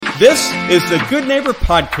This is the Good Neighbor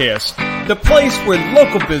Podcast, the place where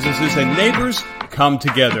local businesses and neighbors come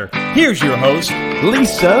together. Here's your host,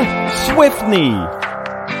 Lisa Swiftney.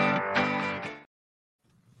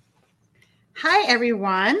 Hi,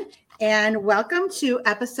 everyone, and welcome to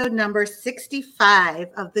episode number 65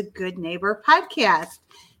 of the Good Neighbor Podcast.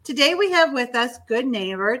 Today we have with us good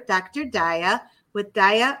neighbor, Dr. Daia, with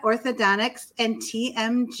Daia Orthodontics and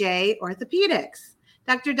TMJ Orthopedics.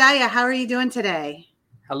 Dr. Daia, how are you doing today?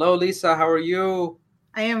 Hello, Lisa. How are you?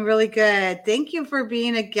 I am really good. Thank you for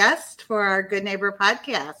being a guest for our Good Neighbor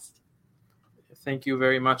Podcast. Thank you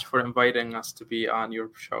very much for inviting us to be on your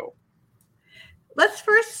show. Let's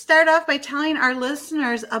first start off by telling our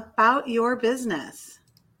listeners about your business.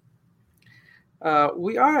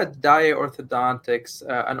 We are at Daia Orthodontics,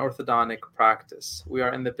 an orthodontic practice. We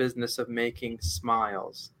are in the business of making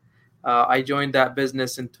smiles. I joined that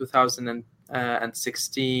business in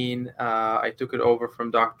 2016. I took it over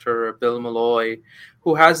from Dr. Bill Malloy,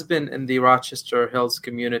 who has been in the Rochester Hills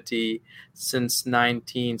community since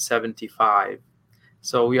 1975.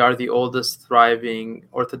 So we are the oldest thriving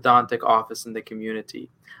orthodontic office in the community.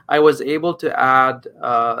 I was able to add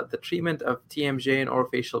the treatment of TMJ and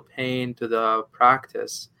orofacial pain to the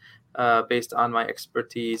practice based on my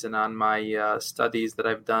expertise and on my studies that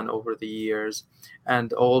I've done over the years.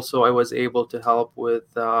 And also I was able to help with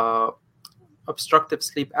obstructive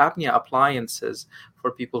sleep apnea appliances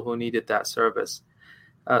for people who needed that service.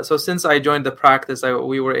 So since I joined the practice,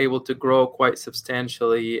 we were able to grow quite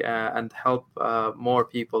substantially and help more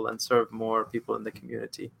people and serve more people in the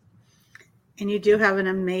community. And you do have an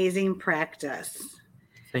amazing practice.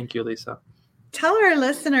 Thank you, Lisa. Tell our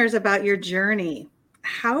listeners about your journey.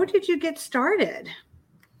 How did you get started?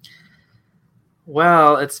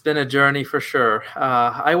 Well, it's been a journey for sure.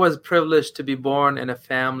 I was privileged to be born in a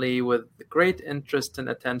family with great interest and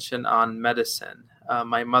attention on medicine.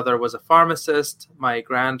 My mother was a pharmacist. My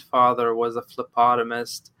grandfather was a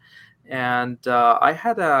phlebotomist. And I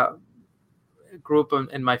had a group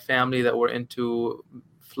in my family that were into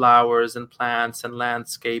flowers and plants and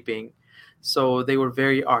landscaping. So they were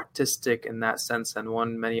very artistic in that sense and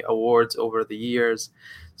won many awards over the years.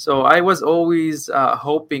 So I was always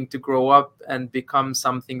hoping to grow up and become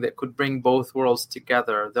something that could bring both worlds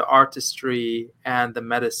together, the artistry and the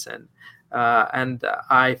medicine. And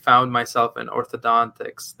I found myself in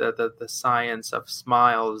orthodontics, the science of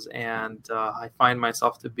smiles. And I find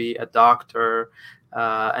myself to be a doctor,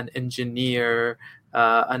 an engineer,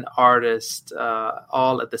 an artist,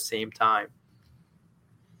 all at the same time.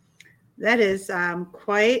 That is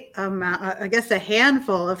quite, I guess, a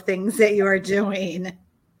handful of things that you are doing.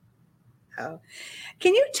 Oh.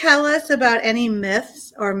 Can you tell us about any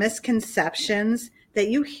myths or misconceptions that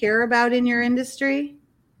you hear about in your industry?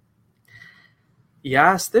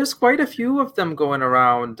 Yes, there's quite a few of them going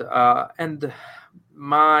around. And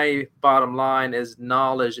my bottom line is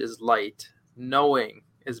knowledge is light. Knowing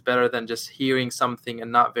is better than just hearing something and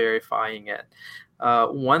not verifying it.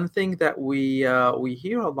 One thing that we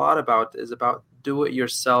hear a lot about is about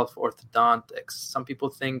do-it-yourself orthodontics. Some people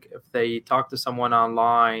think if they talk to someone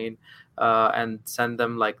online and send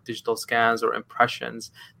them like digital scans or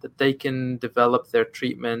impressions, that they can develop their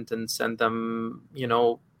treatment and send them,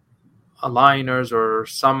 aligners or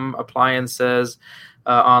some appliances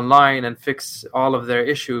online and fix all of their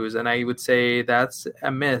issues. And I would say that's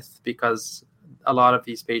a myth, because a lot of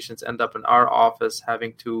these patients end up in our office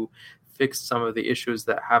having to fix some of the issues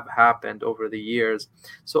that have happened over the years.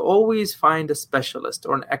 So always find a specialist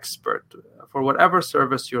or an expert for whatever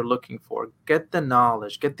service you're looking for. Get the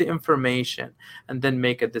knowledge, get the information, and then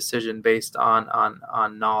make a decision based on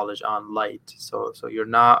knowledge, on light. So you're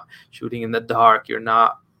not shooting in the dark. You're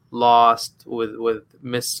not lost with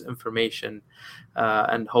misinformation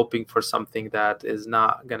and hoping for something that is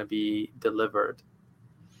not going to be delivered.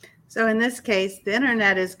 So in this case, the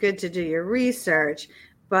internet is good to do your research,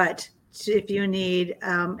 but if you need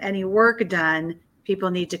any work done,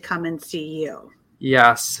 people need to come and see you.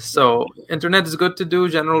 Yes. So internet is good to do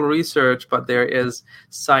general research, but there is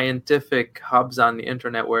scientific hubs on the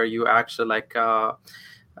internet where you actually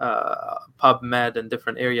PubMed and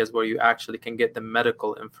different areas where you actually can get the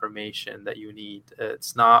medical information that you need.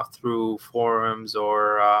 It's not through forums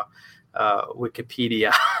or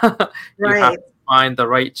Wikipedia. Right. You have to find the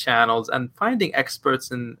right channels, and finding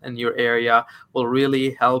experts in your area will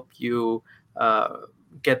really help you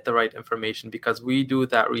get the right information, because we do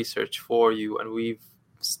that research for you, and we've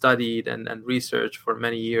studied and researched for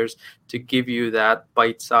many years to give you that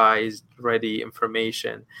bite-sized, ready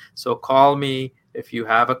information. So call me if you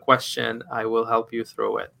have a question. I will help you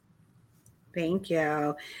through it. Thank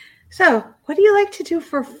you. So, what do you like to do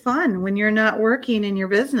for fun when you're not working in your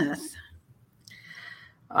business?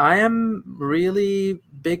 I am really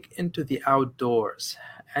big into the outdoors.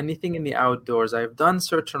 Anything in the outdoors. I've done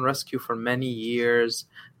search and rescue for many years.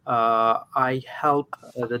 I help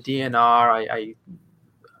the DNR. I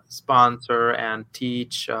sponsor and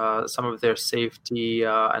teach some of their safety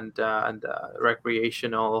and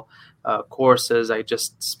recreational courses. I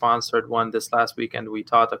just sponsored one this last weekend. We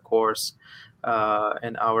taught a course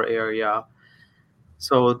in our area.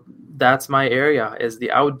 So that's my area, is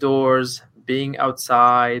the outdoors, being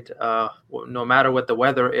outside, no matter what the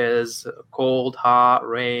weather is, cold, hot,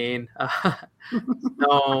 rain,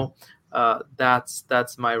 snow.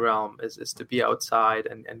 That's my realm, is to be outside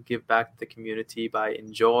and give back to the community by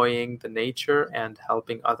enjoying the nature and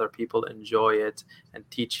helping other people enjoy it and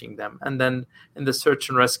teaching them. And then in the search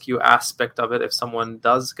and rescue aspect of it, if someone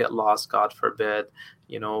does get lost, God forbid,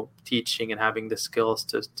 teaching and having the skills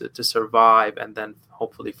to survive, and then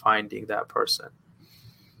hopefully finding that person.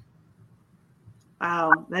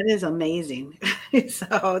 Wow, that is amazing.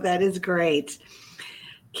 So that is great.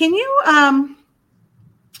 Can you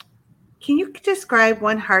describe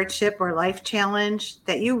one hardship or life challenge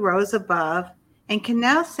that you rose above and can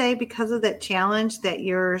now say because of that challenge that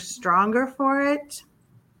you're stronger for it?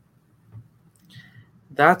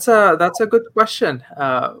 That's a good question.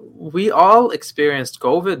 We all experienced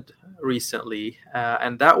COVID recently,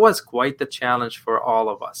 and that was quite the challenge for all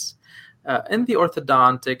of us. In the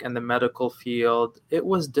orthodontic and the medical field, it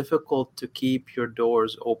was difficult to keep your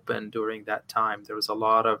doors open during that time. There was a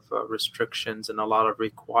lot of restrictions and a lot of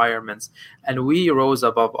requirements, and we rose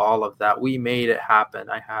above all of that. We made it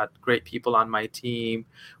happen. I had great people on my team.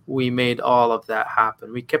 We made all of that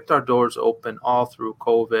happen. We kept our doors open all through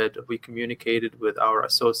COVID. We communicated with our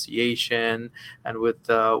association and with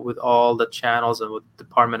all the channels and with the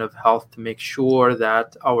Department of Health to make sure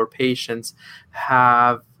that our patients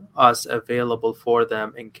have us available for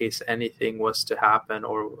them in case anything was to happen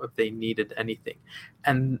or if they needed anything.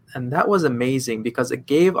 And that was amazing because it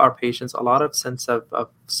gave our patients a lot of sense of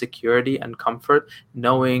security and comfort,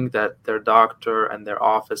 knowing that their doctor and their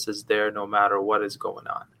office is there no matter what is going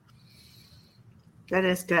on. That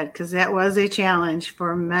is good, because that was a challenge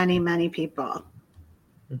for many, many people.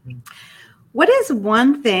 Mm-hmm. What is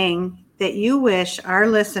one thing that you wish our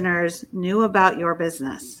listeners knew about your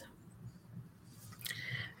business?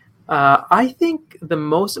 I think the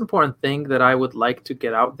most important thing that I would like to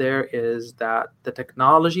get out there is that the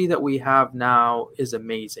technology that we have now is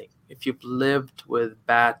amazing. If you've lived with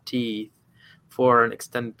bad teeth for an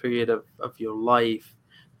extended period of your life,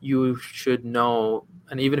 you should know.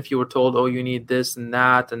 And even if you were told, oh, you need this and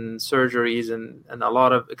that and surgeries and a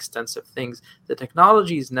lot of extensive things, the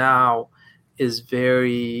technologies now is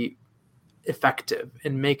very effective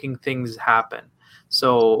in making things happen.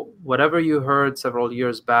 So whatever you heard several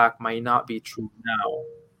years back might not be true now.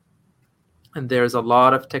 And there's a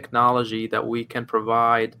lot of technology that we can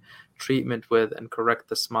provide treatment with and correct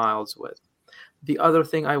the smiles with. The other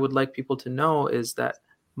thing I would like people to know is that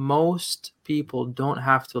most people don't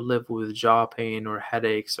have to live with jaw pain or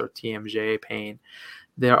headaches or TMJ pain.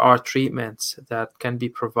 There are treatments that can be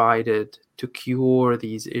provided to cure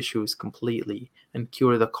these issues completely and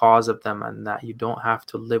cure the cause of them, and that you don't have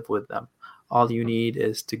to live with them. All you need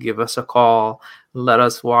is to give us a call. Let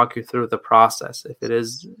us walk you through the process. If it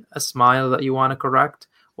is a smile that you want to correct,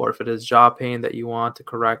 or if it is jaw pain that you want to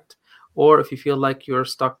correct, or if you feel like you're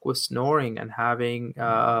stuck with snoring and having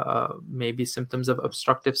maybe symptoms of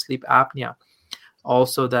obstructive sleep apnea.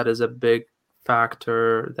 Also, that is a big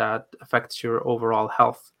factor that affects your overall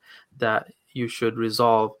health that you should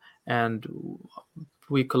resolve. And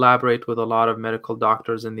we collaborate with a lot of medical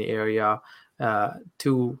doctors in the area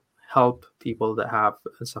to help people that have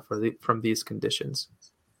suffer from these conditions.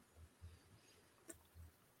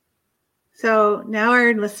 So now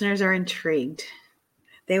our listeners are intrigued.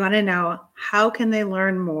 They want to know, how can they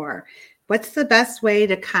learn more? What's the best way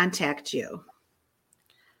to contact you?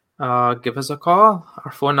 Give us a call.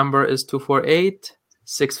 Our phone number is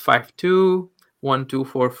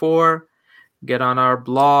 248-652-1244. Get on our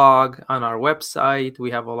blog, on our website.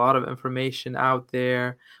 We have a lot of information out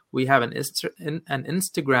there. We have an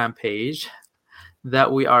Instagram page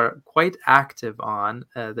that we are quite active on,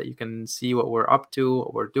 that you can see what we're up to,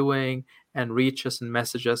 what we're doing, and reach us and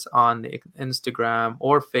message us on Instagram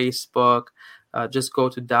or Facebook. Just go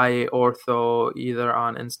to Daia Ortho, either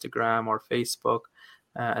on Instagram or Facebook,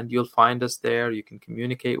 and you'll find us there. You can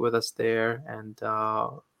communicate with us there and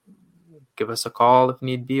give us a call if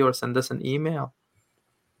need be, or send us an email.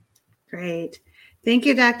 Great. Thank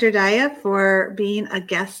you, Dr. Daia, for being a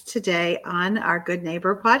guest today on our Good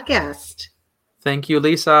Neighbor podcast. Thank you,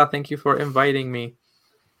 Lisa. Thank you for inviting me.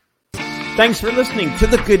 Thanks for listening to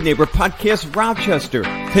the Good Neighbor Podcast Rochester.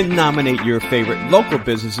 To nominate your favorite local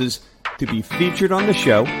businesses to be featured on the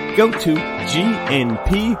show, go to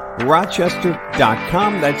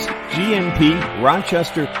gnprochester.com. That's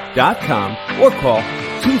gnprochester.com or call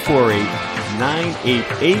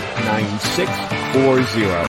 248-988-9640.